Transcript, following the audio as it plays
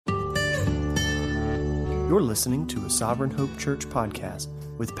You're listening to a Sovereign Hope Church podcast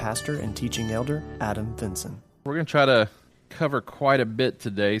with pastor and teaching elder Adam Vinson. We're going to try to cover quite a bit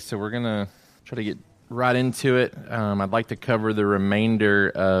today, so we're going to try to get right into it. I'd like to cover the remainder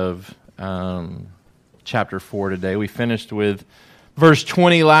of chapter 4 today. We finished with verse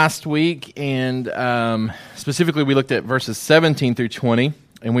 20 last week, and specifically we looked at verses 17 through 20,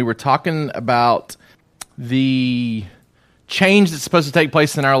 and we were talking about the change that's supposed to take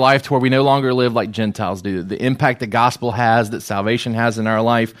place in our life to where we no longer live like Gentiles do. The impact the gospel has, that salvation has in our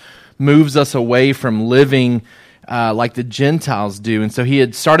life, moves us away from living like the Gentiles do. And so he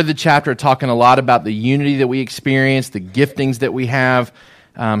had started the chapter talking a lot about the unity that we experience, the giftings that we have,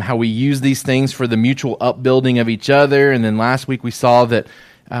 how we use these things for the mutual upbuilding of each other. And then last week we saw that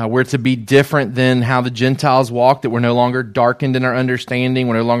we're to be different than how the Gentiles walk, that we're no longer darkened in our understanding,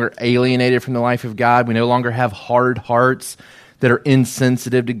 we're no longer alienated from the life of God, we no longer have hard hearts that are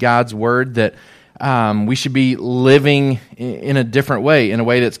insensitive to God's word, that we should be living in a different way, in a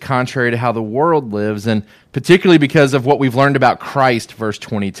way that's contrary to how the world lives, and particularly because of what we've learned about Christ, verse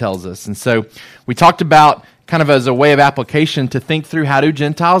 20 tells us. And so we talked about, kind of as a way of application, to think through how do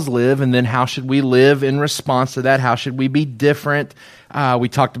Gentiles live, and then how should we live in response to that, how should we be different. We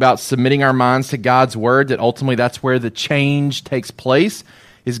talked about submitting our minds to God's word, that ultimately that's where the change takes place,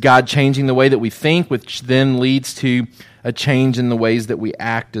 is God changing the way that we think, which then leads to a change in the ways that we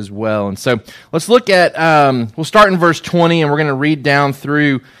act as well. And so let's look at, we'll start in verse 20, and we're going to read down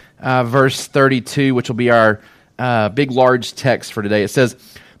through verse 32, which will be our big, large text for today. It says,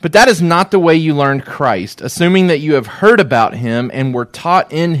 "But that is not the way you learned Christ, assuming that you have heard about him and were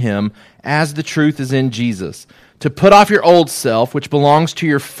taught in him as the truth is in Jesus, to put off your old self, which belongs to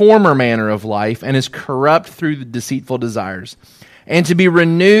your former manner of life and is corrupt through the deceitful desires, and to be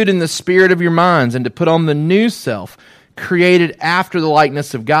renewed in the spirit of your minds, and to put on the new self, created after the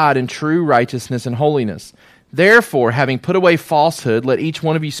likeness of God in true righteousness and holiness. Therefore, having put away falsehood, let each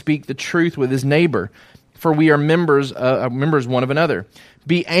one of you speak the truth with his neighbor, for we are members one of another.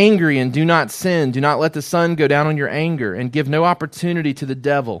 Be angry and do not sin. Do not let the sun go down on your anger, and give no opportunity to the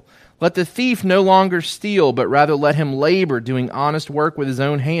devil. Let the thief no longer steal, but rather let him labor, doing honest work with his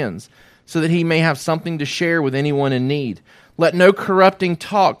own hands, so that he may have something to share with anyone in need. Let no corrupting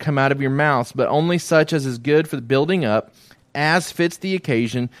talk come out of your mouths, but only such as is good for the building up, as fits the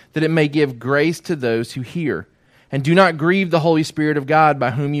occasion, that it may give grace to those who hear. And do not grieve the Holy Spirit of God,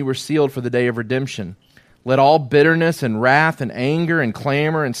 by whom you were sealed for the day of redemption. Let all bitterness and wrath and anger and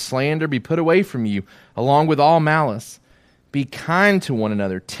clamor and slander be put away from you, along with all malice. Be kind to one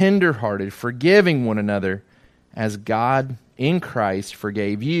another, tender-hearted, forgiving one another, as God in Christ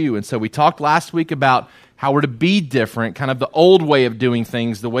forgave you." And so we talked last week about how we're to be different, kind of the old way of doing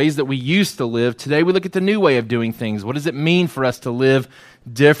things, the ways that we used to live. Today we look at the new way of doing things. What does it mean for us to live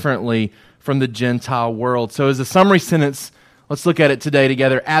differently from the Gentile world? So as a summary sentence, let's look at it today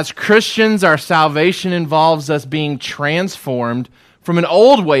together. As Christians, our salvation involves us being transformed from an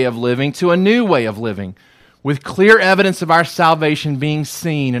old way of living to a new way of living, with clear evidence of our salvation being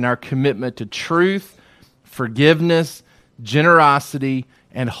seen in our commitment to truth, forgiveness, generosity,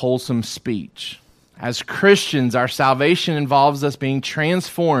 and wholesome speech. As Christians, our salvation involves us being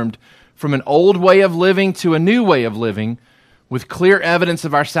transformed from an old way of living to a new way of living, with clear evidence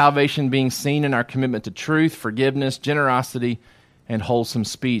of our salvation being seen in our commitment to truth, forgiveness, generosity, and wholesome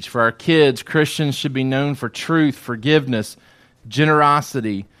speech. For our kids, Christians should be known for truth, forgiveness,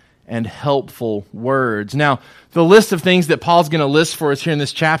 generosity, and helpful words. Now, the list of things that Paul's going to list for us here in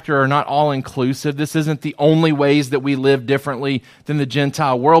this chapter are not all-inclusive. This isn't the only ways that we live differently than the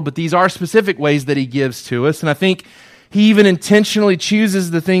Gentile world, but these are specific ways that he gives to us. And I think he even intentionally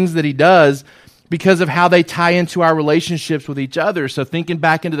chooses the things that he does because of how they tie into our relationships with each other. So thinking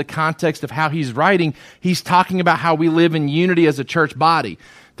back into the context of how he's writing, he's talking about how we live in unity as a church body,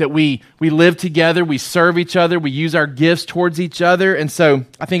 that we live together, we serve each other, we use our gifts towards each other. And so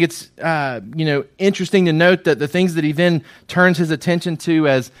I think it's interesting to note that the things that he then turns his attention to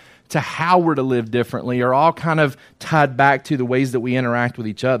as to how we're to live differently are all kind of tied back to the ways that we interact with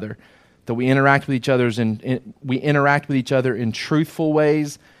each other. That we interact with each other in truthful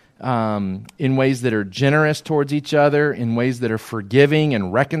ways, in ways that are generous towards each other, in ways that are forgiving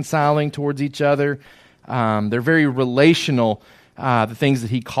and reconciling towards each other. They're very relational, the things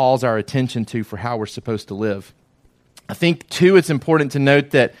that he calls our attention to for how we're supposed to live. I think, too, it's important to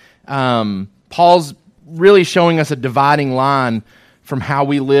note that Paul's really showing us a dividing line from how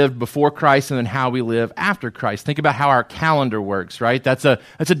we lived before Christ and then how we live after Christ. Think about how our calendar works, right? That's a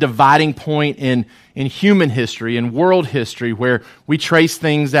dividing point in human history, in world history, where we trace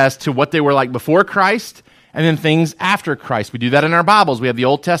things as to what they were like before Christ and then things after Christ. We do that in our Bibles. We have the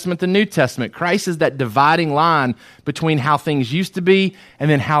Old Testament, the New Testament. Christ is that dividing line between how things used to be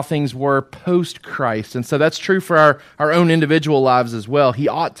and then how things were post-Christ. And so that's true for our own individual lives as well. He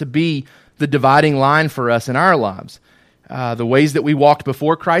ought to be the dividing line for us in our lives. The ways that we walked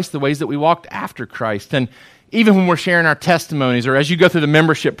before Christ, the ways that we walked after Christ. And even when we're sharing our testimonies, or as you go through the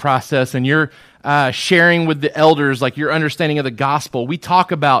membership process and you're sharing with the elders, like your understanding of the gospel, we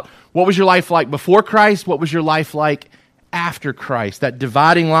talk about what was your life like before Christ, what was your life like after Christ, that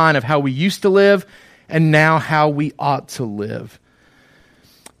dividing line of how we used to live and now how we ought to live.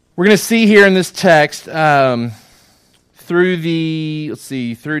 We're going to see here in this text down through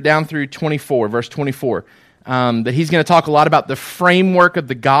 24, verse 24, that he's going to talk a lot about the framework of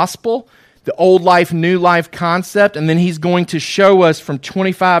the gospel, the old life, new life concept, and then he's going to show us from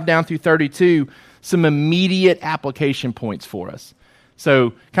 25 down through 32 some immediate application points for us.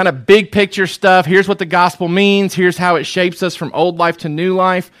 So kind of big picture stuff. Here's what the gospel means. Here's how it shapes us from old life to new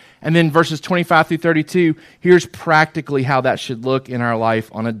life. And then verses 25 through 32, here's practically how that should look in our life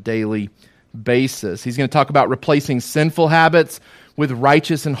on a daily basis. He's going to talk about replacing sinful habits with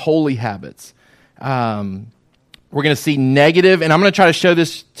righteous and holy habits. We're going to see negative, and I'm going to try to show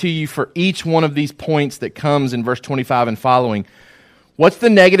this to you for each one of these points that comes in verse 25 and following. What's the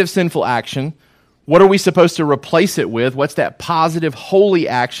negative sinful action? What are we supposed to replace it with? What's that positive holy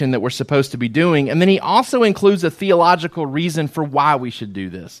action that we're supposed to be doing? And then he also includes a theological reason for why we should do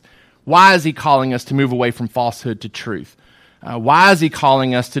this. Why is he calling us to move away from falsehood to truth? Why is he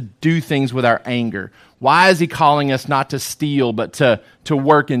calling us to do things with our anger? Why is he calling us not to steal, but to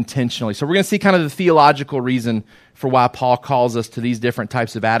work intentionally? So we're going to see kind of the theological reason for why Paul calls us to these different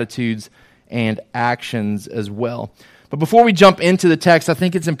types of attitudes and actions as well. But before we jump into the text, I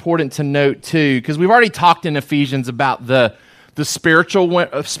think it's important to note too, because we've already talked in Ephesians about the spiritual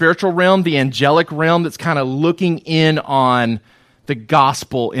realm, the angelic realm that's kind of looking in on the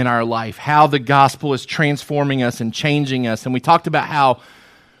gospel in our life, how the gospel is transforming us and changing us. And we talked about how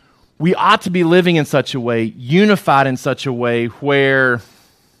we ought to be living in such a way, unified in such a way where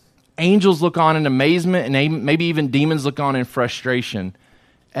angels look on in amazement and maybe even demons look on in frustration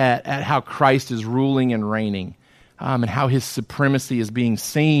at how Christ is ruling and reigning. And how his supremacy is being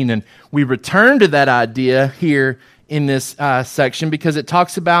seen. And we return to that idea here in this section because it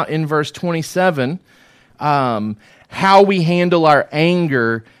talks about in verse 27 how we handle our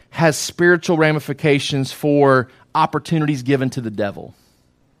anger has spiritual ramifications for opportunities given to the devil.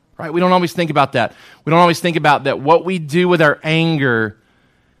 Right? We don't always think about that. We don't always think about that what we do with our anger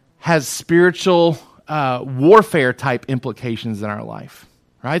has spiritual warfare type implications in our life.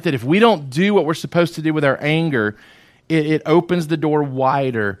 Right? That if we don't do what we're supposed to do with our anger, it opens the door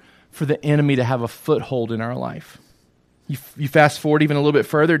wider for the enemy to have a foothold in our life. You fast forward even a little bit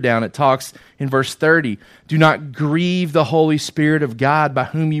further down, it talks in verse 30, do not grieve the Holy Spirit of God by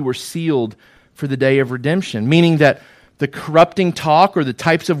whom you were sealed for the day of redemption. Meaning that the corrupting talk or the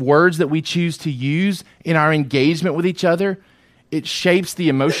types of words that we choose to use in our engagement with each other, it shapes the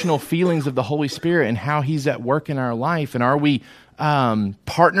emotional feelings of the Holy Spirit and how he's at work in our life. And are we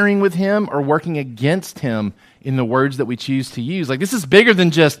partnering with him or working against him in the words that we choose to use? Like, this is bigger than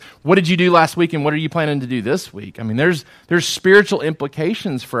just what did you do last week and what are you planning to do this week? I mean, there's spiritual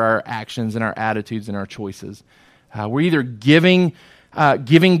implications for our actions and our attitudes and our choices. We're either giving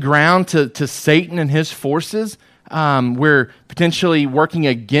ground to Satan and his forces. We're potentially working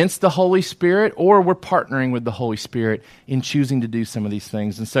against the Holy Spirit, or we're partnering with the Holy Spirit in choosing to do some of these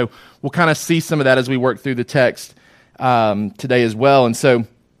things. And so we'll kind of see some of that as we work through the text today as well. And so,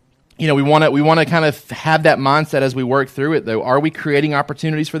 we want to kind of have that mindset as we work through it, though. Are we creating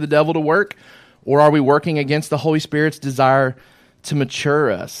opportunities for the devil to work, or are we working against the Holy Spirit's desire to mature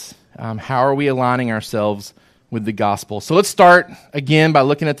us? How are we aligning ourselves with the gospel? So let's start again by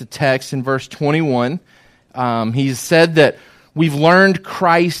looking at the text in verse 21. He said that we've learned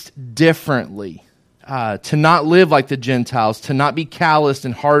Christ differently, to not live like the Gentiles, to not be calloused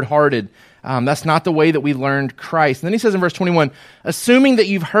and hard-hearted. That's not the way that we learned Christ. And then he says in verse 21, assuming that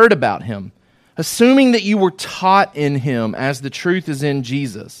you've heard about him, assuming that you were taught in him as the truth is in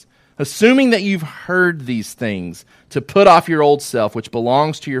Jesus, assuming that you've heard these things, to put off your old self, which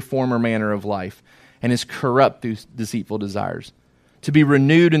belongs to your former manner of life and is corrupt through deceitful desires, to be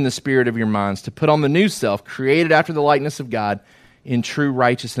renewed in the spirit of your minds, to put on the new self, created after the likeness of God in true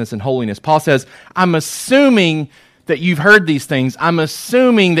righteousness and holiness. Paul says, I'm assuming that you've heard these things. I'm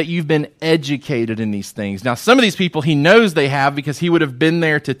assuming that you've been educated in these things. Now, some of these people he knows they have because he would have been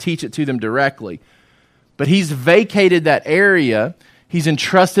there to teach it to them directly. But he's vacated that area. He's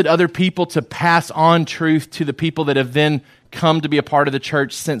entrusted other people to pass on truth to the people that have then come to be a part of the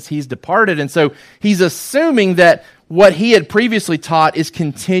church since he's departed. And so he's assuming that what he had previously taught is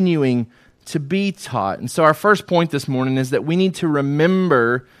continuing to be taught. And so our first point this morning is that we need to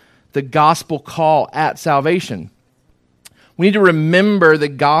remember the gospel call at salvation. We need to remember the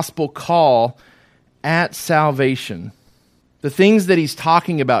gospel call at salvation. The things that he's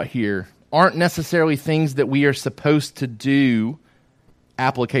talking about here aren't necessarily things that we are supposed to do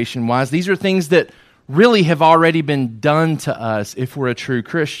application-wise. These are things that really have already been done to us if we're a true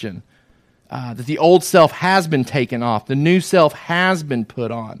Christian. That the old self has been taken off, the new self has been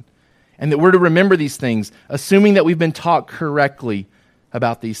put on, and that we're to remember these things, assuming that we've been taught correctly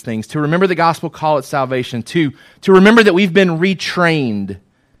about these things, to remember the gospel call at salvation, to remember that we've been retrained,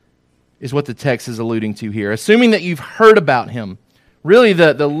 is what the text is alluding to here. Assuming that you've heard about him. Really,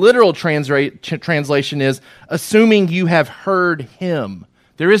 the literal translation is, assuming you have heard him.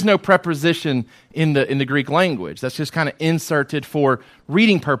 There is no preposition in the Greek language. That's just kind of inserted for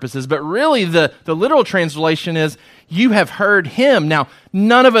reading purposes. But really, the literal translation is, you have heard him. Now,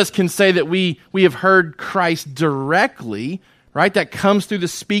 none of us can say that we have heard Christ directly, right? That comes through the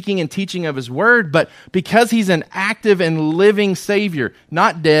speaking and teaching of his word. But because he's an active and living Savior,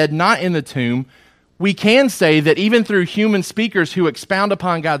 not dead, not in the tomb, we can say that even through human speakers who expound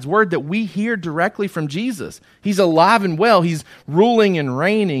upon God's word, that we hear directly from Jesus. He's alive and well. He's ruling and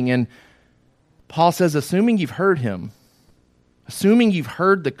reigning. And Paul says, assuming you've heard him, assuming you've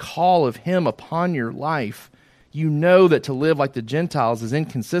heard the call of him upon your life, you know that to live like the Gentiles is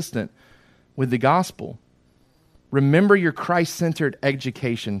inconsistent with the gospel. Remember your Christ-centered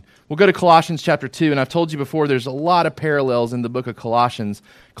education. We'll go to Colossians chapter 2, and I've told you before, there's a lot of parallels in the book of Colossians.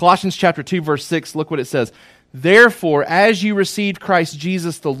 Colossians chapter 2, verse 6, look what it says. Therefore, as you received Christ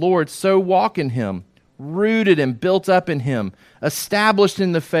Jesus the Lord, so walk in him, rooted and built up in him, established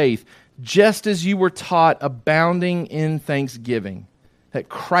in the faith, just as you were taught, abounding in thanksgiving. That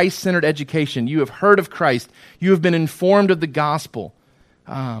Christ-centered education. You have heard of Christ. You have been informed of the gospel.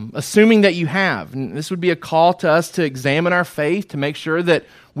 Assuming that you have. And this would be a call to us to examine our faith, to make sure that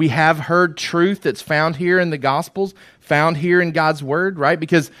we have heard truth that's found here in the Gospels, found here in God's Word, right?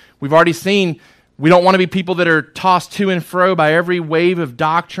 Because we've already seen we don't want to be people that are tossed to and fro by every wave of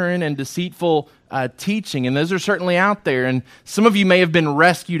doctrine and deceitful teaching. And those are certainly out there. And some of you may have been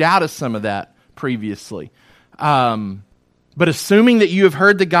rescued out of some of that previously. But assuming that you have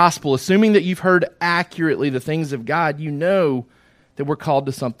heard the gospel, assuming that you've heard accurately the things of God, you know that we're called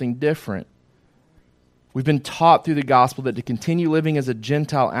to something different. We've been taught through the gospel that to continue living as a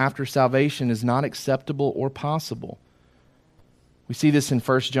Gentile after salvation is not acceptable or possible. We see this in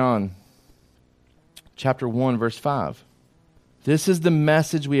 1 John chapter 1, verse 5. This is the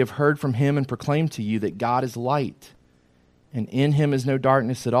message we have heard from him and proclaimed to you, that God is light, and in him is no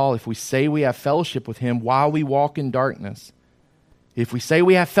darkness at all. If we say we have fellowship with him while we walk in darkness, if we say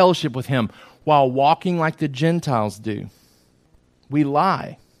we have fellowship with him while walking like the Gentiles do, we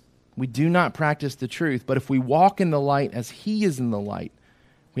lie. We do not practice the truth. But if we walk in the light as he is in the light,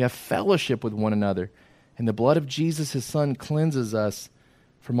 we have fellowship with one another. And the blood of Jesus, his son, cleanses us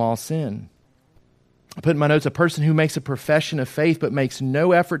from all sin. I put in my notes, a person who makes a profession of faith but makes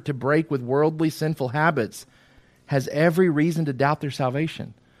no effort to break with worldly sinful habits has every reason to doubt their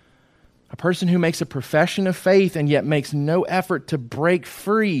salvation. A person who makes a profession of faith and yet makes no effort to break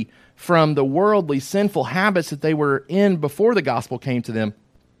free from the worldly, sinful habits that they were in before the gospel came to them,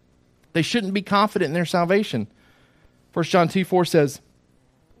 they shouldn't be confident in their salvation. 1 John 2:4 says,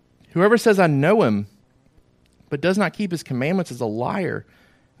 whoever says, I know him, but does not keep his commandments is a liar.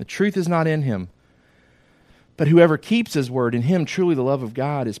 The truth is not in him. But whoever keeps his word, in him truly the love of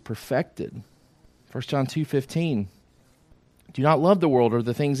God is perfected. 1 John 2:15, do not love the world or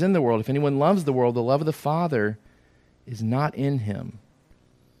the things in the world. If anyone loves the world, the love of the Father is not in him.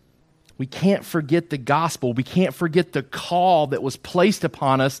 We can't forget the gospel. We can't forget the call that was placed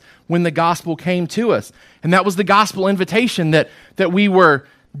upon us when the gospel came to us. And that was the gospel invitation that we were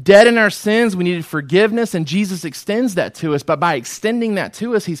dead in our sins, we needed forgiveness, and Jesus extends that to us. But by extending that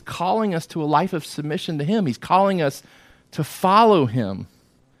to us, he's calling us to a life of submission to him. He's calling us to follow him.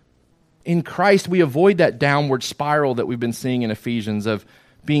 In Christ, we avoid that downward spiral that we've been seeing in Ephesians of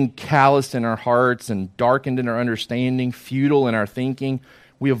being calloused in our hearts and darkened in our understanding, futile in our thinking.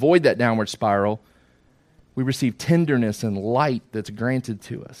 We avoid that downward spiral. We receive tenderness and light that's granted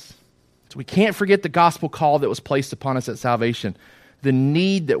to us. So we can't forget the gospel call that was placed upon us at salvation, the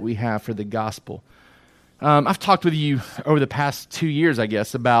need that we have for the gospel. I've talked with you over the past 2 years, I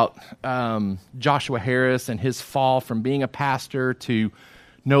guess, about Joshua Harris and his fall from being a pastor to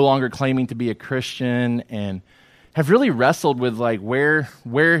no longer claiming to be a Christian, and have really wrestled with like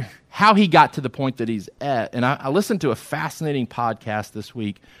how he got to the point that he's at. And I listened to a fascinating podcast this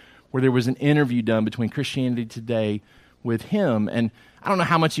week where there was an interview done between Christianity Today with him. And I don't know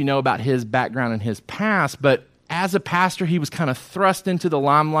how much you know about his background and his past, but as a pastor, he was kind of thrust into the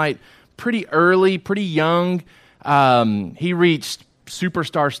limelight pretty early, pretty young. He reached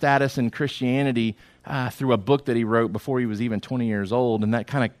superstar status in Christianity through a book that he wrote before he was even 20 years old, and that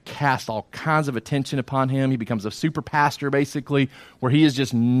kind of cast all kinds of attention upon him. He becomes a super pastor, basically, where he is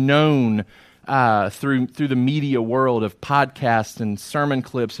just known through the media world of podcasts and sermon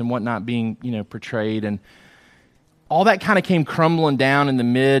clips and whatnot being portrayed, and all that kind of came crumbling down in the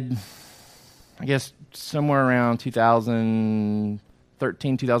mid, I guess, somewhere around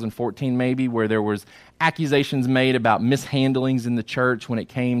 2013, 2014 maybe, where there was accusations made about mishandlings in the church when it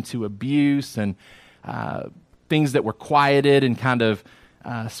came to abuse and things that were quieted and kind of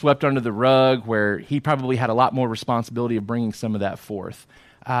swept under the rug, where he probably had a lot more responsibility of bringing some of that forth.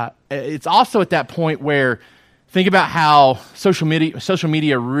 It's also at that point where, think about how social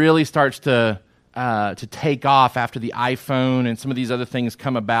media really starts to take off after the iPhone and some of these other things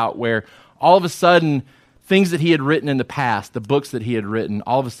come about, where all of a sudden things that he had written in the past, the books that he had written,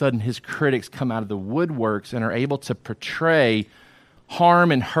 all of a sudden his critics come out of the woodworks and are able to portray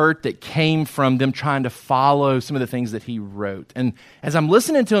harm and hurt that came from them trying to follow some of the things that he wrote. And as I'm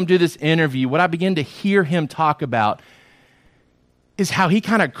listening to him do this interview, what I begin to hear him talk about is how he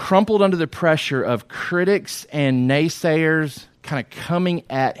kind of crumpled under the pressure of critics and naysayers kind of coming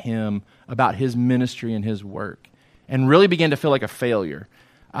at him about his ministry and his work, and really began to feel like a failure.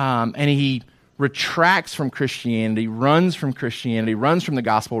 And he retracts from Christianity, runs from the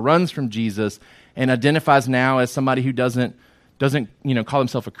gospel, runs from Jesus, and identifies now as somebody who doesn't call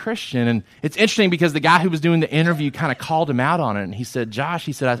himself a Christian. And it's interesting because the guy who was doing the interview kind of called him out on it. And he said, Josh,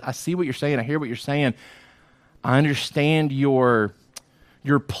 he said, I see what you're saying. I hear what you're saying. I understand your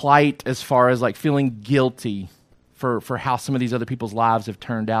plight as far as like feeling guilty for how some of these other people's lives have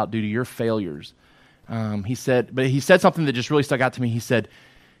turned out due to your failures. He said something that just really stuck out to me. He said,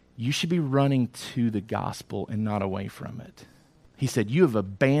 you should be running to the gospel and not away from it. He said, you have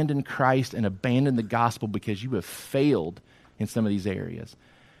abandoned Christ and abandoned the gospel because you have failed in some of these areas.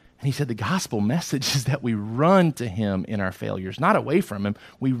 And he said the gospel message is that we run to him in our failures, not away from him.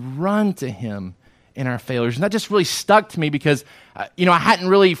 We run to him in our failures. And that just really stuck to me because, I hadn't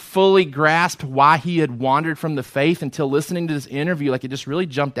really fully grasped why he had wandered from the faith until listening to this interview. Like, it just really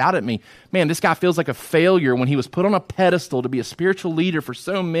jumped out at me. Man, this guy feels like a failure when he was put on a pedestal to be a spiritual leader for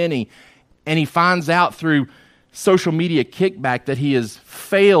so many, and he finds out through social media kickback that he has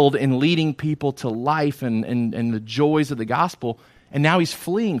failed in leading people to life and the joys of the gospel, and now he's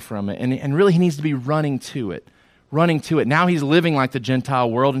fleeing from it, and really he needs to be running to it. Now he's living like the Gentile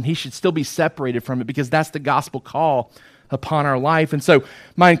world, and he should still be separated from it because that's the gospel call upon our life. And so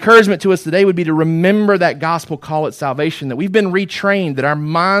my encouragement to us today would be to remember that gospel call at salvation, that we've been retrained, that our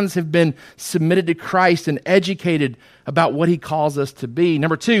minds have been submitted to Christ and educated about what he calls us to be.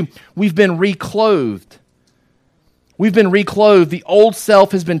 Number two, we've been reclothed. We've been reclothed. The old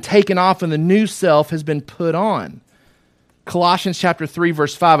self has been taken off and the new self has been put on. Colossians chapter 3,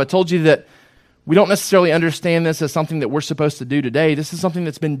 verse 5. I told you that we don't necessarily understand this as something that we're supposed to do today. This is something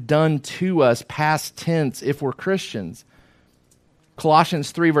that's been done to us, past tense, if we're Christians.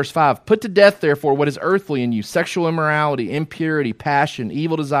 Colossians 3, verse 5. Put to death, therefore, what is earthly in you: sexual immorality, impurity, passion,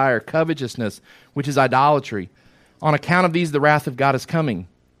 evil desire, covetousness, which is idolatry. On account of these, the wrath of God is coming.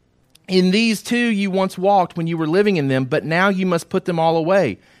 In these too you once walked when you were living in them, but now you must put them all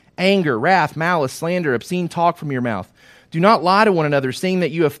away: anger, wrath, malice, slander, obscene talk from your mouth. Do not lie to one another, seeing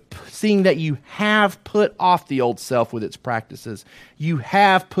that you have put off the old self with its practices. You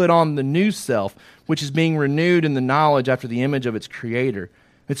have put on the new self, which is being renewed in the knowledge after the image of its creator.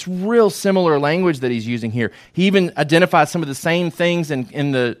 It's real similar language that he's using here. He even identifies some of the same things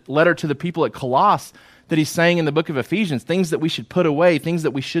in the letter to the people at Colossus that he's saying in the book of Ephesians, things that we should put away, things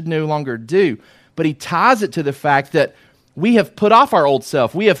that we should no longer do. But he ties it to the fact that we have put off our old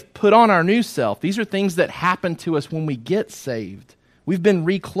self. We have put on our new self. These are things that happen to us when we get saved. We've been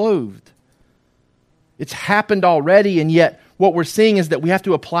reclothed. It's happened already, and yet what we're seeing is that we have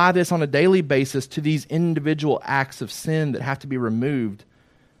to apply this on a daily basis to these individual acts of sin that have to be removed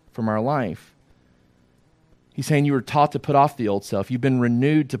from our life. He's saying you were taught to put off the old self. You've been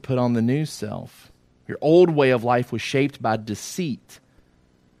renewed to put on the new self. Your old way of life was shaped by deceit.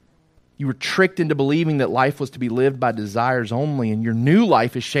 You were tricked into believing that life was to be lived by desires only, and your new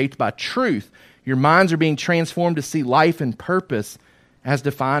life is shaped by truth. Your minds are being transformed to see life and purpose as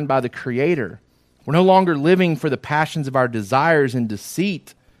defined by the Creator. We're no longer living for the passions of our desires and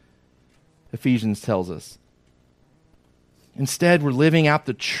deceit, Ephesians tells us. Instead, we're living out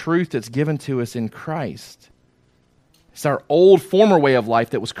the truth that's given to us in Christ. It's our old former way of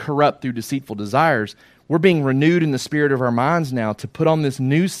life that was corrupt through deceitful desires. We're being renewed in the spirit of our minds now to put on this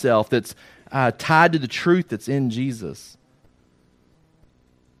new self that's tied to the truth that's in Jesus.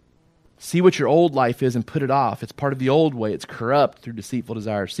 See what your old life is and put it off. It's part of the old way. It's corrupt through deceitful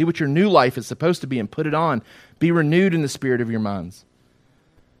desires. See what your new life is supposed to be and put it on. Be renewed in the spirit of your minds.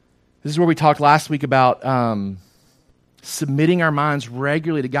 This is where we talked last week about submitting our minds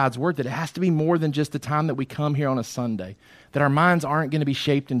regularly to God's Word, that it has to be more than just the time that we come here on a Sunday, that our minds aren't going to be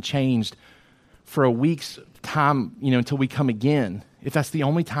shaped and changed for a week's time, until we come again, if that's the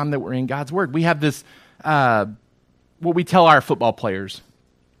only time that we're in God's Word. We have this, what we tell our football players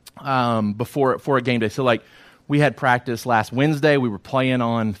before a game day. So we had practice last Wednesday, we were playing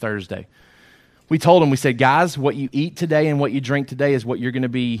on Thursday. We told them, we said, guys, what you eat today and what you drink today is what you're going to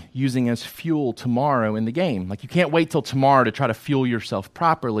be using as fuel tomorrow in the game. You can't wait till tomorrow to try to fuel yourself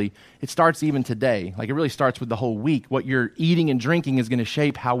properly. It starts even today. It really starts with the whole week. What you're eating and drinking is going to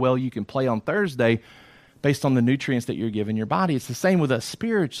shape how well you can play on Thursday based on the nutrients that you're giving your body. It's the same with us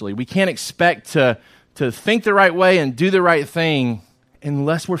spiritually. We can't expect to think the right way and do the right thing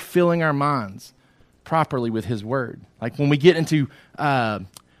unless we're filling our minds properly with His Word. When we get into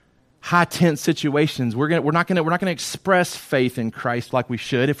high tense situations, we're not going to express faith in Christ like we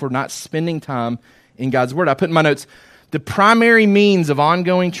should if we're not spending time in God's Word. I put in my notes, the primary means of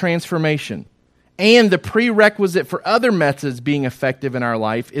ongoing transformation and the prerequisite for other methods being effective in our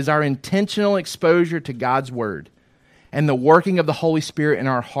life is our intentional exposure to God's Word and the working of the Holy Spirit in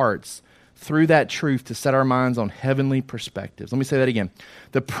our hearts through that truth to set our minds on heavenly perspectives. Let me say that again.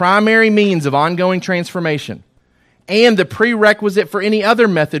 The primary means of ongoing transformation and the prerequisite for any other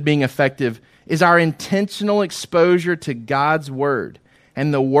method being effective is our intentional exposure to God's Word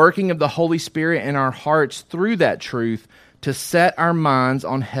and the working of the Holy Spirit in our hearts through that truth to set our minds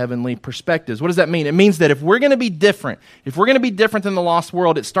on heavenly perspectives. What does that mean? It means that if we're going to be different, than the lost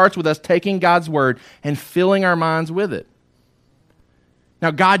world, it starts with us taking God's Word and filling our minds with it.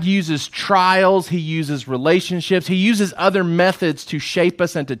 Now, God uses trials, He uses relationships, He uses other methods to shape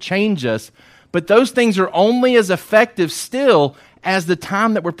us and to change us, but those things are only as effective still as the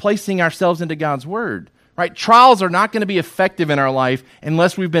time that we're placing ourselves into God's Word. Right? Trials are not going to be effective in our life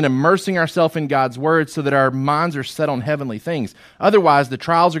unless we've been immersing ourselves in God's Word so that our minds are set on heavenly things. Otherwise, the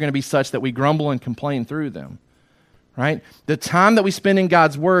trials are going to be such that we grumble and complain through them. Right? The time that we spend in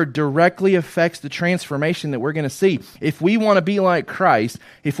God's Word directly affects the transformation that we're going to see. If we want to be like Christ,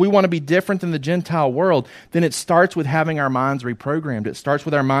 if we want to be different than the Gentile world, then it starts with having our minds reprogrammed. It starts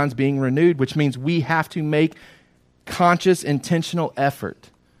with our minds being renewed, which means we have to make conscious, intentional effort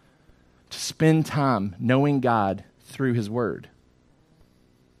to spend time knowing God through His Word.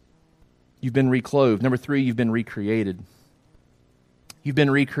 You've been reclothed. Number 3, you've been recreated. You've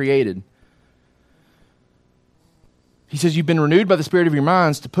been recreated. He says you've been renewed by the Spirit of your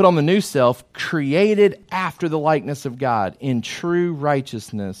minds to put on the new self, created after the likeness of God in true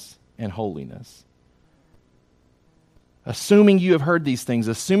righteousness and holiness. Assuming you have heard these things,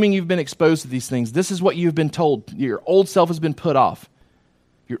 assuming you've been exposed to these things, this is what you've been told. Your old self has been put off.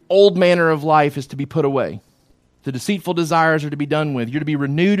 Your old manner of life is to be put away. The deceitful desires are to be done with. You're to be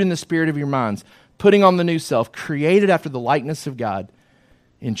renewed in the spirit of your minds, putting on the new self, created after the likeness of God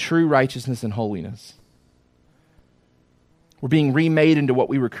in true righteousness and holiness. We're being remade into what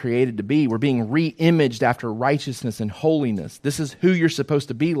we were created to be. We're being re-imaged after righteousness and holiness. This is who you're supposed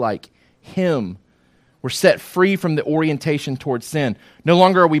to be like, Him. We're set free from the orientation towards sin. No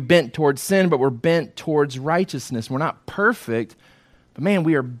longer are we bent towards sin, but we're bent towards righteousness. We're not perfect, but man,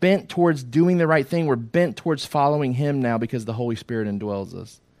 we are bent towards doing the right thing. We're bent towards following Him now because the Holy Spirit indwells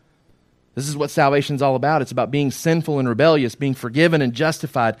us. This is what salvation's all about. It's about being sinful and rebellious, being forgiven and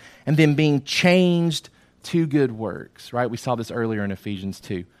justified, and then being changed to good works, right? We saw this earlier in Ephesians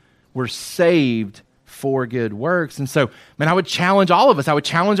 2. We're saved for good works. And so, man, I would challenge all of us. I would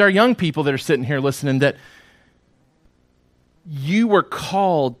challenge our young people that are sitting here listening that you were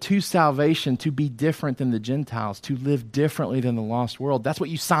called to salvation to be different than the Gentiles, to live differently than the lost world. That's what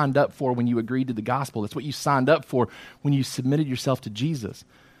you signed up for when you agreed to the gospel. That's what you signed up for when you submitted yourself to Jesus.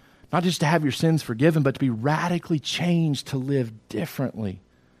 Not just to have your sins forgiven, but to be radically changed to live differently.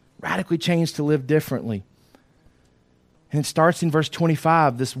 Radically changed to live differently. And it starts in verse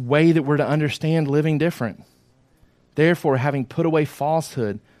 25, this way that we're to understand living different. Therefore, having put away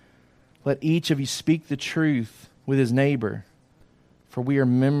falsehood, let each of you speak the truth with his neighbor, for we are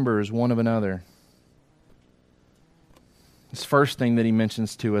members one of another. This first thing that he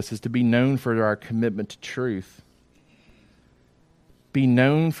mentions to us is to be known for our commitment to truth. Be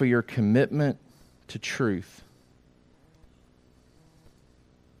known for your commitment to truth.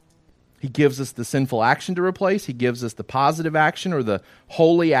 He gives us the sinful action to replace. He gives us the positive action or the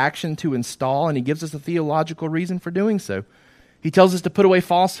holy action to install, and he gives us a theological reason for doing so. He tells us to put away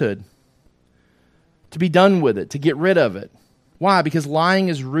falsehood, to be done with it, to get rid of it. Why? Because lying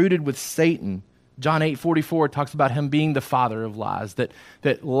is rooted with Satan. John 8:44 talks about him being the father of lies, that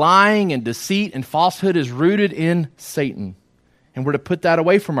lying and deceit and falsehood is rooted in Satan. And we're to put that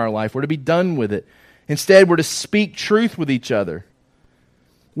away from our life. We're to be done with it. Instead, we're to speak truth with each other.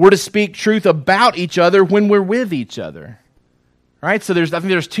 We're to speak truth about each other when we're with each other. Right? So I think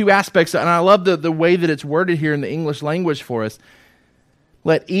there's two aspects, and I love the way that it's worded here in the English language for us.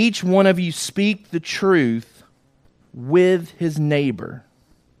 Let each one of you speak the truth with his neighbor.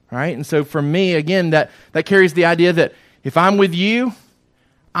 Right? And so for me, again, that carries the idea that if I'm with you,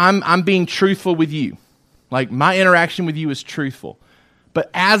 I'm being truthful with you. Like my interaction with you is truthful.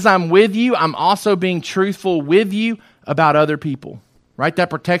 But as I'm with you, I'm also being truthful with you about other people. Right? That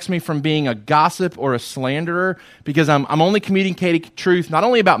protects me from being a gossip or a slanderer, because I'm only communicating truth not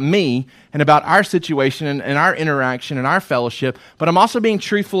only about me and about our situation and our interaction and our fellowship, but I'm also being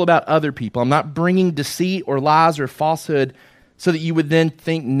truthful about other people. I'm not bringing deceit or lies or falsehood so that you would then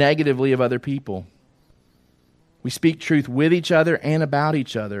think negatively of other people. We speak truth with each other and about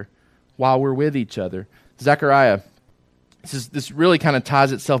each other while we're with each other. Zechariah, this really kind of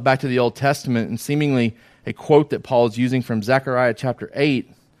ties itself back to the Old Testament and seemingly a quote that Paul is using from Zechariah chapter 8,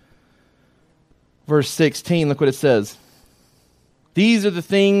 verse 16. Look what it says. These are the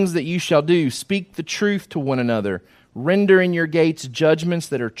things that you shall do. Speak the truth to one another. Render in your gates judgments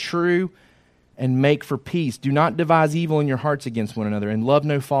that are true, and make for peace. Do not devise evil in your hearts against one another, and love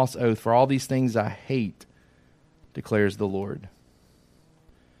no false oath, for all these things I hate, declares the Lord.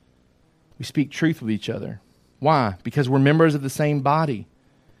 We speak truth with each other. Why? Because we're members of the same body.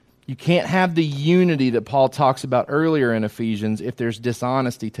 You can't have the unity that Paul talks about earlier in Ephesians if there's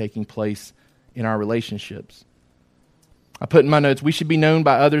dishonesty taking place in our relationships. I put in my notes, we should be known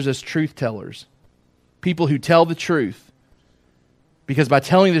by others as truth tellers. People who tell the truth. Because by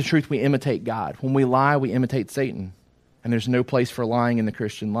telling the truth, we imitate God. When we lie, we imitate Satan. And there's no place for lying in the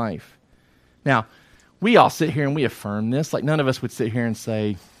Christian life. Now, we all sit here and we affirm this. Like none of us would sit here and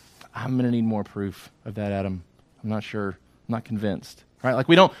say, I'm going to need more proof of that, Adam. I'm not sure. I'm not convinced. Right? Like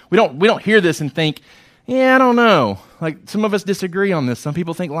we don't hear this and think, yeah, I don't know. Like some of us disagree on this. Some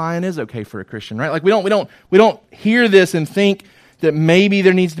people think lying is okay for a Christian, right? Like we don't hear this and think that maybe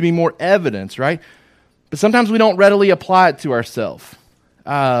there needs to be more evidence, right? But sometimes we don't readily apply it to ourselves.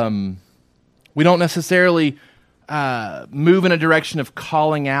 We don't necessarily move in a direction of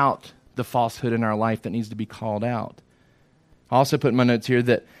calling out the falsehood in our life that needs to be called out. I also put in my notes here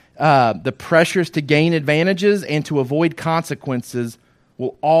that the pressures to gain advantages and to avoid consequences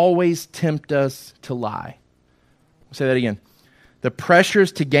will always tempt us to lie. I'll say that again. The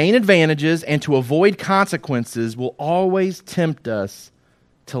pressures to gain advantages and to avoid consequences will always tempt us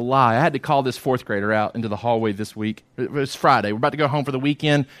to lie. I had to call this fourth grader out into the hallway this week. It was Friday. We're about to go home for the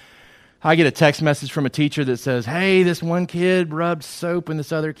weekend. I get a text message from a teacher that says, hey, this one kid rubbed soap in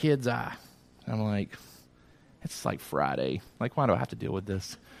this other kid's eye. I'm like, it's like Friday. Like, why do I have to deal with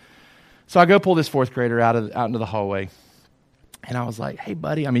this? So I go pull this fourth grader out into the hallway. And I was like, hey,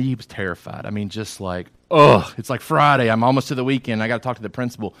 buddy. I mean, he was terrified. I mean, just like, it's like Friday. I'm almost to the weekend. I got to talk to the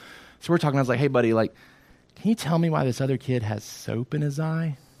principal. So we're talking. I was like, hey, buddy, like, can you tell me why this other kid has soap in his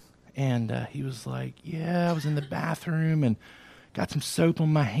eye? And he was like, yeah, I was in the bathroom and got some soap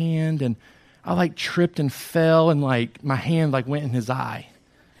on my hand. And I like tripped and fell and like my hand like went in his eye.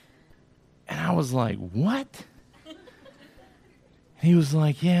 And I was like, what? And he was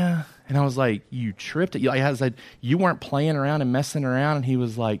like, yeah. And I was like, you tripped? I said, you weren't playing around and messing around? And he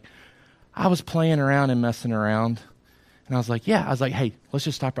was like, I was playing around and messing around. And I was like, yeah. I was like, hey, let's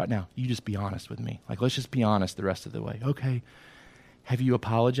just stop right now. You just be honest with me. Like, let's just be honest the rest of the way. Okay. Have you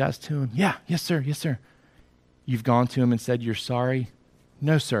apologized to him? Yeah. Yes, sir. Yes, sir. You've gone to him and said you're sorry?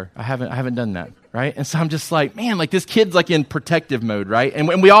 No, sir. I haven't done that. Right? And so I'm just like, man, like this kid's like in protective mode, right?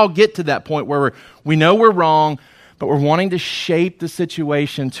 And we all get to that point where we know we're wrong, but we're wanting to shape the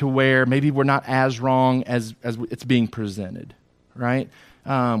situation to where maybe we're not as wrong as it's being presented, right?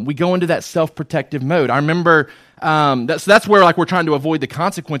 We go into that self-protective mode. I remember that's where like we're trying to avoid the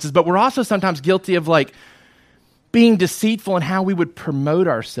consequences, but we're also sometimes guilty of like being deceitful in how we would promote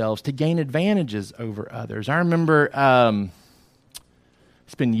ourselves to gain advantages over others. I remember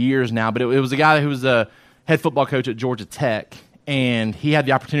it's been years now, but it was a guy who was a head football coach at Georgia Tech. And he had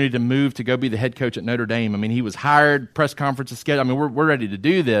the opportunity to move to go be the head coach at Notre Dame. I mean, he was hired, press conferences scheduled. I mean, we're ready to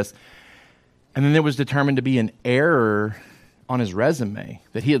do this. And then there was determined to be an error on his resume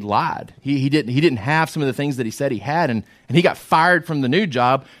that he had lied. He didn't have some of the things that he said he had, and he got fired from the new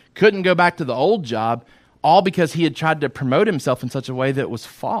job couldn't go back to the old job, all because he had tried to promote himself in such a way that was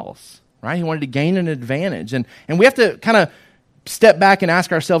false, right? He wanted to gain an advantage. And we have to kind of step back and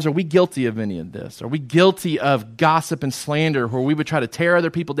ask ourselves, are we guilty of any of this? Are we guilty of gossip and slander where we would try to tear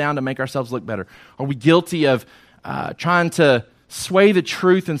other people down to make ourselves look better? Are we guilty of trying to sway the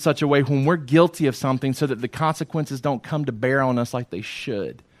truth in such a way when we're guilty of something so that the consequences don't come to bear on us like they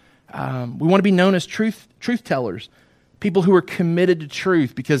should? We want to be known as truth tellers, people who are committed to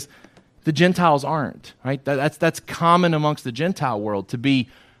truth, because the Gentiles aren't, right? That's common amongst the Gentile world to be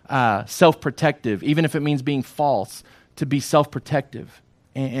self-protective, even if it means being false, to be self-protective.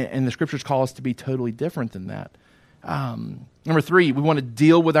 And the scriptures call us to be totally different than that. Number 3, we want to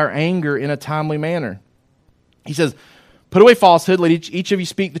deal with our anger in a timely manner. He says, put away falsehood, let each of you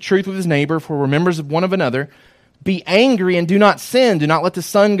speak the truth with his neighbor, for we're members of one of another. Be angry and do not sin. Do not let the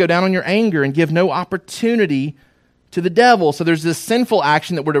sun go down on your anger, and give no opportunity to the devil. So there's this sinful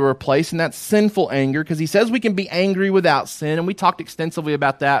action that we're to replace, and that's sinful anger, because he says we can be angry without sin, and we talked extensively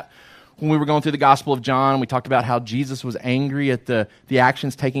about that when we were going through the Gospel of John. We talked about how Jesus was angry at the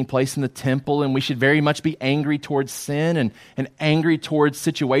actions taking place in the temple, and we should very much be angry towards sin and angry towards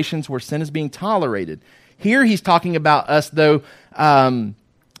situations where sin is being tolerated. Here he's talking about us, though,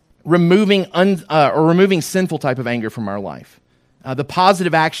 removing sinful type of anger from our life. The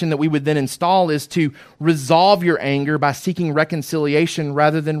positive action that we would then install is to resolve your anger by seeking reconciliation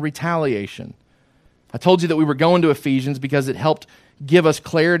rather than retaliation. I told you that we were going to Ephesians because it helped give us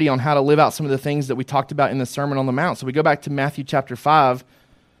clarity on how to live out some of the things that we talked about in the Sermon on the Mount. So we go back to Matthew chapter 5,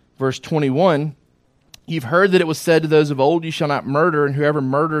 verse 21. You've heard that it was said to those of old, you shall not murder, and whoever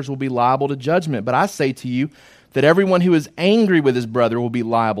murders will be liable to judgment. But I say to you that everyone who is angry with his brother will be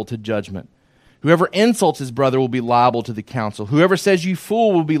liable to judgment. Whoever insults his brother will be liable to the council. Whoever says you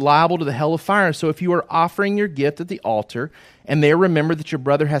fool will be liable to the hell of fire. So if you are offering your gift at the altar, and there remember that your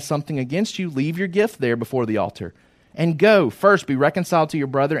brother has something against you, leave your gift there before the altar. And go, first be reconciled to your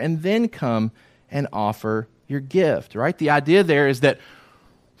brother, and then come and offer your gift, right? The idea there is that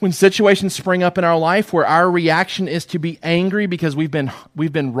when situations spring up in our life where our reaction is to be angry because we've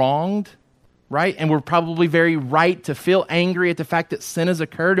been wronged, right? And we're probably very right to feel angry at the fact that sin has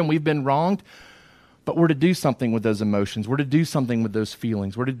occurred and we've been wronged. But we're to do something with those emotions. We're to do something with those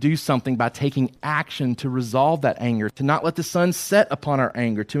feelings. We're to do something by taking action to resolve that anger, to not let the sun set upon our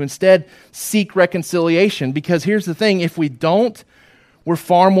anger, to instead seek reconciliation. Because here's the thing, if we don't, we're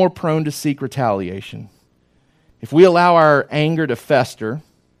far more prone to seek retaliation. If we allow our anger to fester,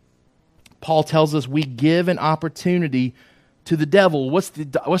 Paul tells us we give an opportunity to the devil. What's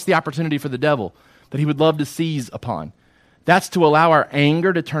the opportunity for the devil that he would love to seize upon? That's to allow our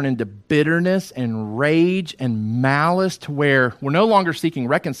anger to turn into bitterness and rage and malice, to where we're no longer seeking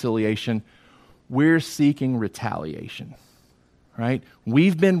reconciliation, we're seeking retaliation, right?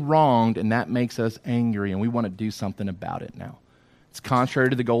 We've been wronged, and that makes us angry, and we want to do something about it now. It's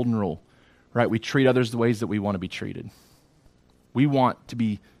contrary to the golden rule, right? We treat others the ways that we want to be treated. We want to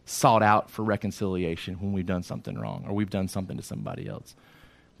be sought out for reconciliation when we've done something wrong or we've done something to somebody else.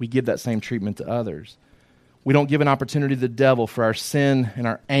 We give that same treatment to others. We don't give an opportunity to the devil for our sin and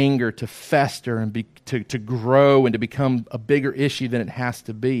our anger to fester and to grow and to become a bigger issue than it has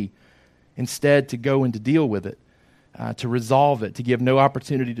to be. Instead, to go and to deal with it, to resolve it, to give no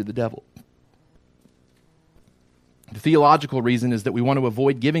opportunity to the devil. The theological reason is that we want to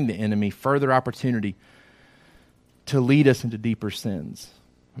avoid giving the enemy further opportunity to lead us into deeper sins.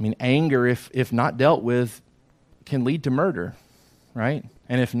 I mean, anger, if not dealt with, can lead to murder, right?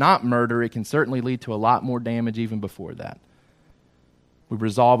 And if not murder, it can certainly lead to a lot more damage even before that. We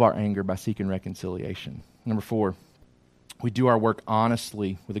resolve our anger by seeking reconciliation. Number 4, we do our work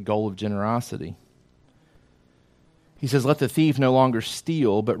honestly with a goal of generosity. He says, let the thief no longer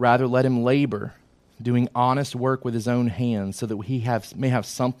steal, but rather let him labor, doing honest work with his own hands, so that he may have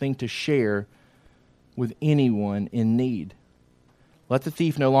something to share with anyone in need. Let the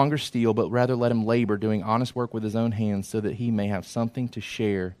thief no longer steal, but rather let him labor, doing honest work with his own hands, so that he may have something to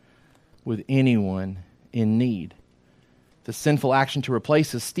share with anyone in need. The sinful action to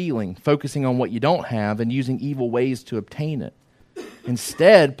replace is stealing, focusing on what you don't have and using evil ways to obtain it.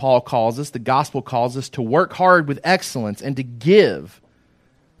 Instead, the gospel calls us to work hard with excellence and to give.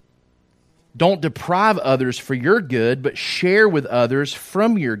 Don't deprive others for your good, but share with others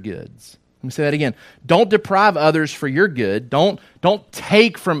from your goods. Let me say that again. Don't deprive others for your good. Don't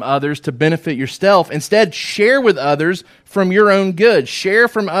take from others to benefit yourself. Instead, share with others from your own good. Share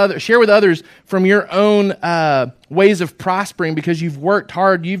with others from your own ways of prospering, because you've worked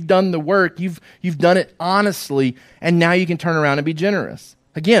hard, you've done the work, you've done it honestly, and now you can turn around and be generous.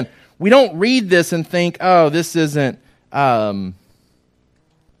 Again, we don't read this and think, oh, this isn't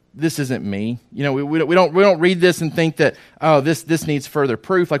this isn't me. You know, we don't read this and think that, oh, this needs further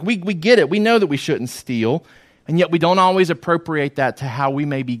proof. Like we get it. We know that we shouldn't steal, and yet we don't always appropriate that to how we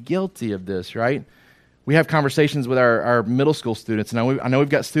may be guilty of this, right? We have conversations with our middle school students, and I know we've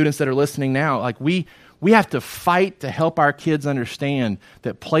got students that are listening now. Like we have to fight to help our kids understand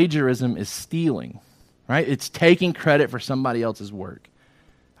that plagiarism is stealing, right? It's taking credit for somebody else's work.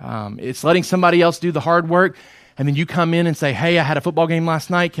 It's letting somebody else do the hard work, and then you come in and say, hey, I had a football game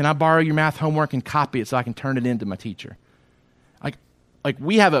last night. Can I borrow your math homework and copy it so I can turn it in to my teacher? Like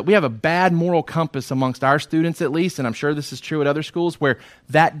we have a bad moral compass amongst our students at least, and I'm sure this is true at other schools, where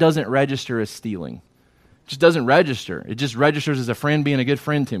that doesn't register as stealing. It just doesn't register. It just registers as a friend being a good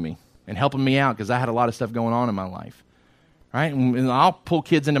friend to me and helping me out because I had a lot of stuff going on in my life. Right? And I'll pull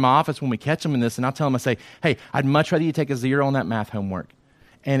kids into my office when we catch them in this, and I'll tell them, I say, hey, I'd much rather you take a 0 on that math homework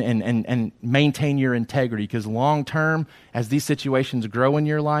and maintain your integrity, because long term, as these situations grow in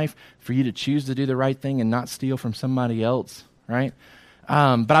your life, for you to choose to do the right thing and not steal from somebody else, right?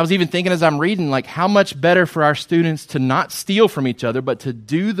 But I was even thinking as I'm reading, like how much better for our students to not steal from each other, but to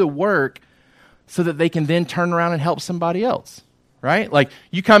do the work so that they can then turn around and help somebody else, right? Like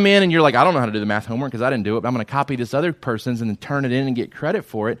you come in and you're like, I don't know how to do the math homework because I didn't do it, but I'm going to copy this other person's and then turn it in and get credit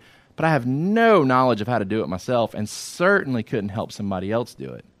for it. But I have no knowledge of how to do it myself and certainly couldn't help somebody else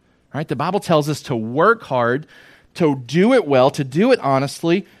do it, right? The Bible tells us to work hard, to do it well, to do it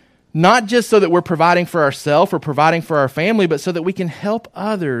honestly, not just so that we're providing for ourselves or providing for our family, but so that we can help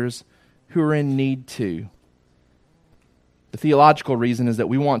others who are in need too. The theological reason is that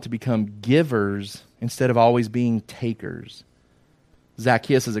we want to become givers instead of always being takers.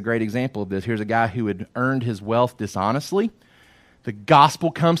 Zacchaeus is a great example of this. Here's a guy who had earned his wealth dishonestly. The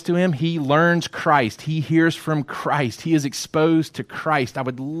gospel comes to him. He learns Christ. He hears from Christ. He is exposed to Christ.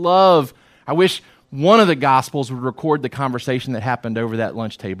 I wish one of the gospels would record the conversation that happened over that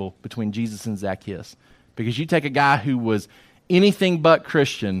lunch table between Jesus and Zacchaeus. Because you take a guy who was anything but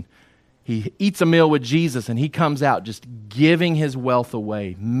Christian, he eats a meal with Jesus, and he comes out just giving his wealth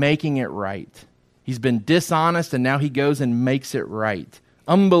away, making it right. He's been dishonest, and now he goes and makes it right.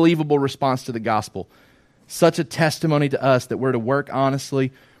 Unbelievable response to the gospel. Such a testimony to us that we're to work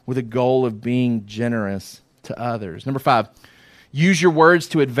honestly with a goal of being generous to others. Number 5, use your words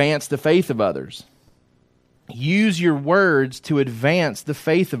to advance the faith of others. Use your words to advance the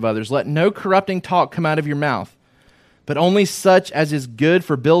faith of others. Let no corrupting talk come out of your mouth, but only such as is good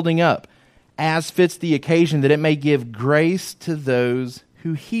for building up, as fits the occasion, that it may give grace to those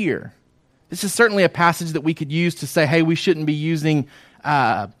who hear. This is certainly a passage that we could use to say, hey, we shouldn't be using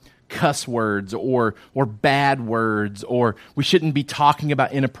cuss words or bad words, or we shouldn't be talking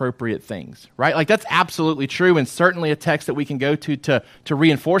about inappropriate things, right? Like that's absolutely true, and certainly a text that we can go to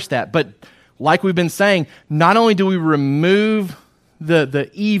reinforce that. But like we've been saying, not only do we remove the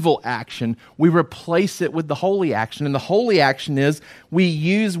evil action, we replace it with the holy action. And the holy action is we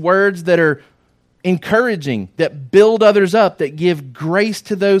use words that are encouraging, that build others up, that give grace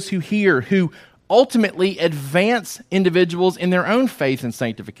to those who hear, who ultimately advance individuals in their own faith and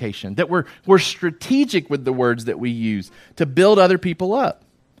sanctification, that we're strategic with the words that we use to build other people up.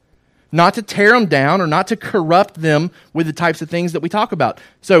 Not to tear them down or not to corrupt them with the types of things that we talk about.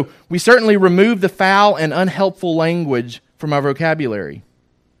 So we certainly remove the foul and unhelpful language from our vocabulary.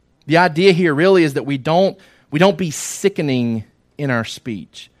 The idea here really is that we don't be sickening in our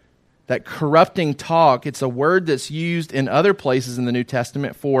speech. That corrupting talk, it's a word that's used in other places in the New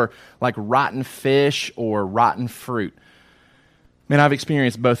Testament for like rotten fish or rotten fruit. Man, I've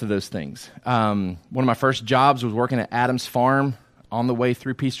experienced both of those things. One of my first jobs was working at Adams Farm on the way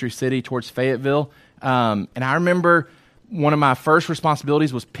through Peachtree City towards Fayetteville. And I remember one of my first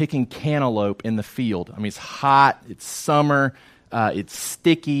responsibilities was picking cantaloupe in the field. I mean, it's hot, it's summer, it's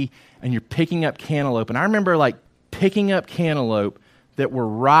sticky, and you're picking up cantaloupe. And I remember like picking up cantaloupe that were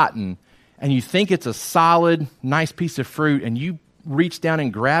rotten, and you think it's a solid, nice piece of fruit, and you reach down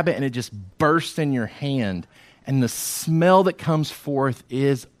and grab it, and it just bursts in your hand. And the smell that comes forth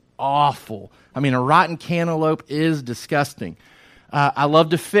is awful. I mean, a rotten cantaloupe is disgusting. I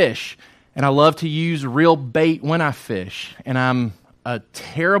love to fish, and I love to use real bait when I fish. And I'm a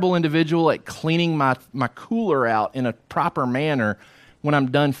terrible individual at cleaning my cooler out in a proper manner when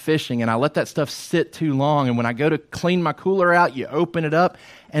I'm done fishing, and I let that stuff sit too long. And when I go to clean my cooler out, you open it up,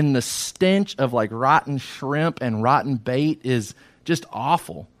 and the stench of like rotten shrimp and rotten bait is just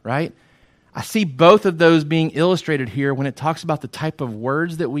awful, right? I see both of those being illustrated here when it talks about the type of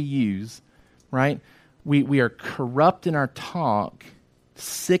words that we use, right? We are corrupt in our talk,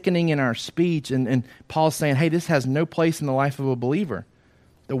 sickening in our speech, and Paul's saying, hey, this has no place in the life of a believer.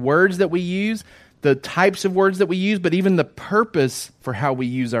 The words that we use, the types of words that we use, but even the purpose for how we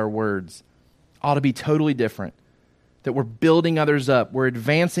use our words ought to be totally different. That we're building others up. We're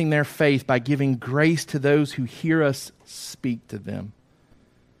advancing their faith by giving grace to those who hear us speak to them.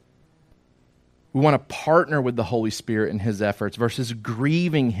 We want to partner with the Holy Spirit in His efforts versus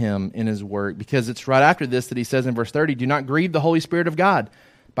grieving Him in His work, because it's right after this that He says in verse 30, do not grieve the Holy Spirit of God,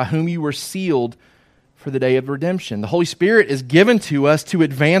 by whom you were sealed for the day of redemption. The Holy Spirit is given to us to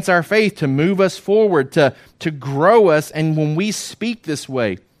advance our faith, to move us forward, to grow us, and when we speak this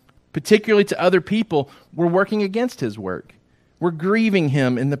way, particularly to other people, we're working against His work. We're grieving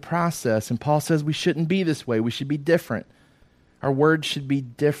Him in the process. And Paul says we shouldn't be this way. We should be different. Our words should be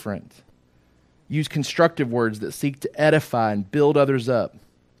different. Use constructive words that seek to edify and build others up.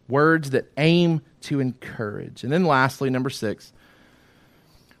 Words that aim to encourage. And then lastly, number 6,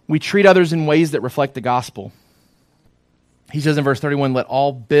 we treat others in ways that reflect the gospel. He says in verse 31, let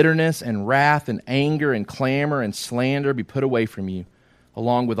all bitterness and wrath and anger and clamor and slander be put away from you,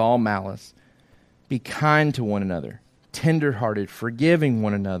 along with all malice. Be kind to one another, tender-hearted, forgiving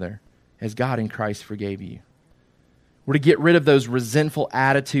one another, as God in Christ forgave you. We're to get rid of those resentful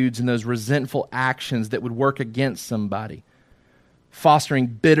attitudes and those resentful actions that would work against somebody, fostering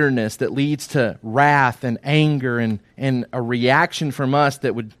bitterness that leads to wrath and anger and a reaction from us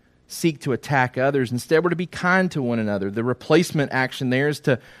that would seek to attack others. Instead, we're to be kind to one another. The replacement action there is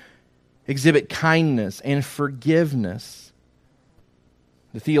to exhibit kindness and forgiveness.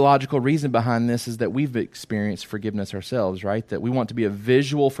 The theological reason behind this is that we've experienced forgiveness ourselves, right? That we want to be a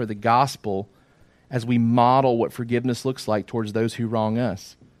visual for the gospel as we model what forgiveness looks like towards those who wrong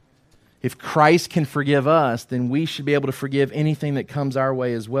us. If Christ can forgive us, then we should be able to forgive anything that comes our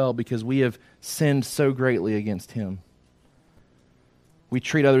way as well, because we have sinned so greatly against Him. We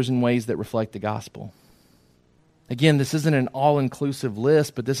treat others in ways that reflect the gospel. Again, this isn't an all-inclusive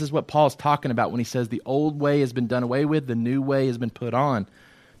list, but this is what Paul's talking about when he says the old way has been done away with, the new way has been put on.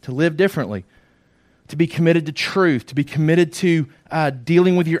 To live differently, to be committed to truth, to be committed to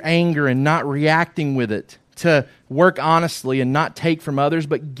dealing with your anger and not reacting with it, to work honestly and not take from others,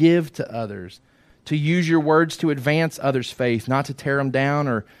 but give to others, to use your words to advance others' faith, not to tear them down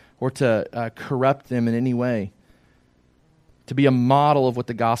or to corrupt them in any way. To be a model of what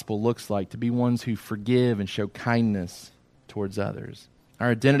the gospel looks like, to be ones who forgive and show kindness towards others.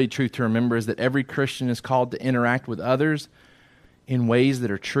 Our identity truth to remember is that every Christian is called to interact with others in ways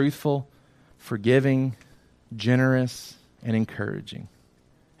that are truthful, forgiving, generous, and encouraging.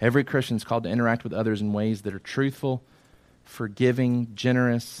 Every Christian is called to interact with others in ways that are truthful, forgiving,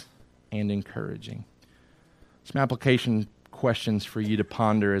 generous, and encouraging. Some application questions for you to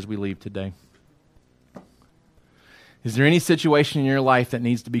ponder as we leave today. Is there any situation in your life that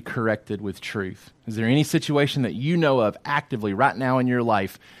needs to be corrected with truth? Is there any situation that you know of actively right now in your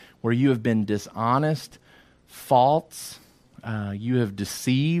life where you have been dishonest, false, you have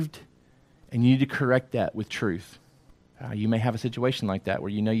deceived, and you need to correct that with truth? You may have a situation like that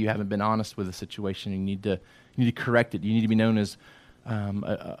where you know you haven't been honest with a situation and you need to correct it. You need to be known as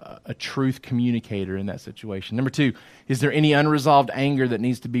a truth communicator in that situation. Number 2, is there any unresolved anger that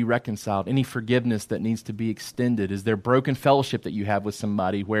needs to be reconciled? Any forgiveness that needs to be extended? Is there broken fellowship that you have with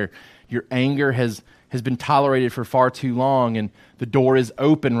somebody where your anger has been tolerated for far too long and the door is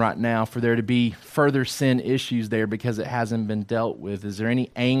open right now for there to be further sin issues there because it hasn't been dealt with? Is there any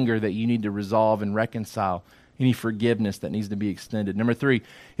anger that you need to resolve and reconcile? Any forgiveness that needs to be extended? Number 3,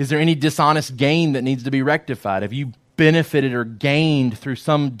 is there any dishonest gain that needs to be rectified? Have you benefited or gained through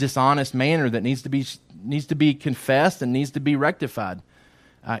some dishonest manner that needs to be confessed and needs to be rectified?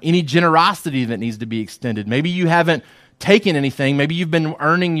 Any generosity that needs to be extended? Maybe you haven't taken anything. Maybe you've been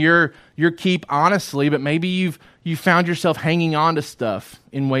earning your keep honestly, but maybe you found yourself hanging on to stuff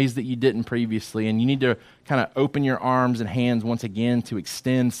in ways that you didn't previously, and you need to kind of open your arms and hands once again to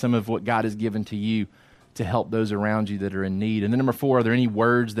extend some of what God has given to you to help those around you that are in need. And then number 4, are there any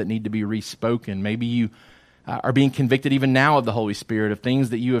words that need to be respoken? Maybe you are being convicted even now of the Holy Spirit, of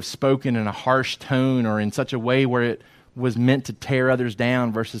things that you have spoken in a harsh tone or in such a way where it was meant to tear others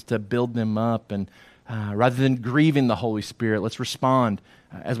down versus to build them up. And rather than grieving the Holy Spirit, let's respond.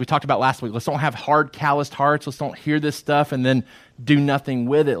 As we talked about last week, let's don't have hard, calloused hearts. Let's don't hear this stuff and then do nothing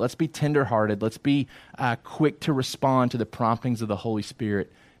with it. Let's be tenderhearted. Let's be quick to respond to the promptings of the Holy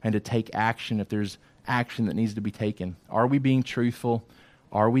Spirit and to take action if there's action that needs to be taken. Are we being truthful?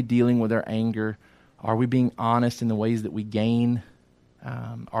 Are we dealing with our anger? Are we being honest in the ways that we gain?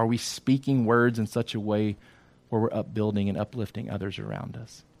 Are we speaking words in such a way where we're upbuilding and uplifting others around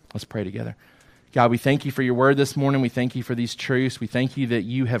us? Let's pray together. God, we thank you for your word this morning. We thank you for these truths. We thank you that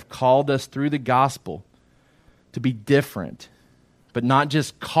you have called us through the gospel to be different, but not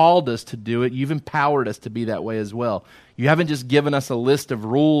just called us to do it. You've empowered us to be that way as well. You haven't just given us a list of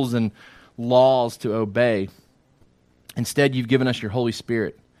rules and laws to obey. Instead, you've given us your Holy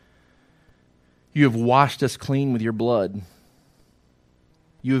Spirit. You have washed us clean with your blood.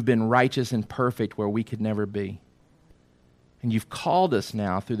 You have been righteous and perfect where we could never be. And you've called us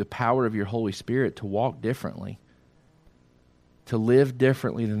now through the power of your Holy Spirit to walk differently, to live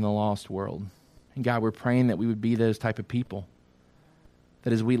differently than the lost world. And God, we're praying that we would be those type of people.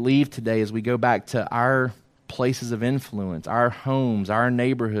 That as we leave today, as we go back to our places of influence, our homes, our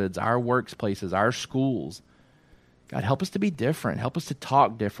neighborhoods, our workplaces, our schools, God, help us to be different. Help us to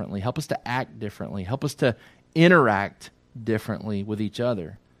talk differently. Help us to act differently. Help us to interact differently with each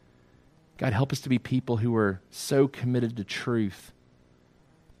other. God, help us to be people who are so committed to truth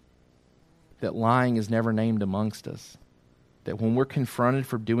that lying is never named amongst us. That when we're confronted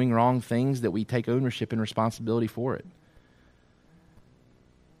for doing wrong things, that we take ownership and responsibility for it.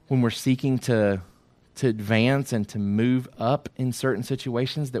 When we're seeking to advance and to move up in certain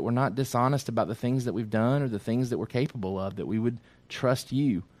situations, that we're not dishonest about the things that we've done or the things that we're capable of, that we would trust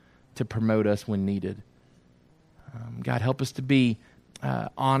you to promote us when needed. God, help us to be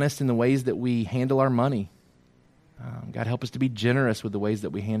honest in the ways that we handle our money. God, help us to be generous with the ways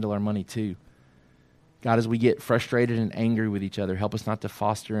that we handle our money too. God, as we get frustrated and angry with each other, help us not to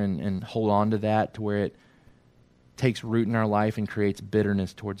foster and hold on to that to where it takes root in our life and creates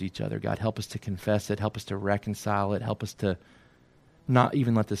bitterness towards each other. God, help us to confess it. Help us to reconcile it. Help us to not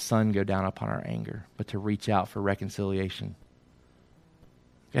even let the sun go down upon our anger, but to reach out for reconciliation.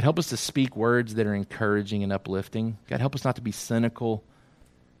 God, help us to speak words that are encouraging and uplifting. God, help us not to be cynical.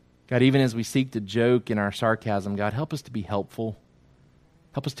 God, even as we seek to joke in our sarcasm, God, help us to be helpful.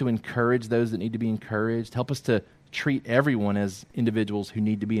 Help us to encourage those that need to be encouraged. Help us to treat everyone as individuals who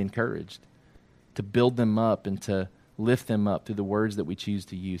need to be encouraged, to build them up and to lift them up through the words that we choose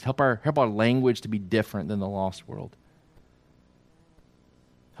to use. Help our language to be different than the lost world.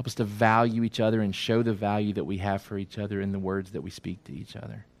 Help us to value each other and show the value that we have for each other in the words that we speak to each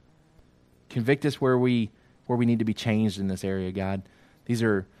other. Convict us where we need to be changed in this area, God. These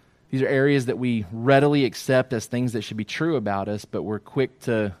are areas that we readily accept as things that should be true about us, but we're quick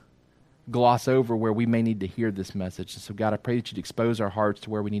to gloss over where we may need to hear this message. And so, God, I pray that you'd expose our hearts to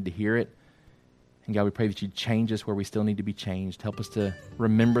where we need to hear it. And God, we pray that you'd change us where we still need to be changed. Help us to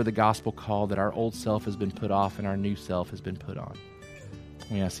remember the gospel call that our old self has been put off and our new self has been put on.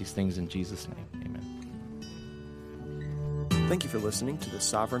 We ask these things in Jesus' name. Amen. Thank you for listening to the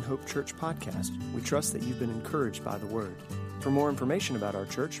Sovereign Hope Church podcast. We trust that you've been encouraged by the word. For more information about our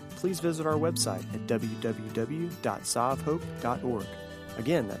church, please visit our website at www.sovhope.org.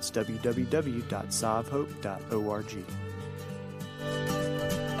 Again, that's www.sovhope.org.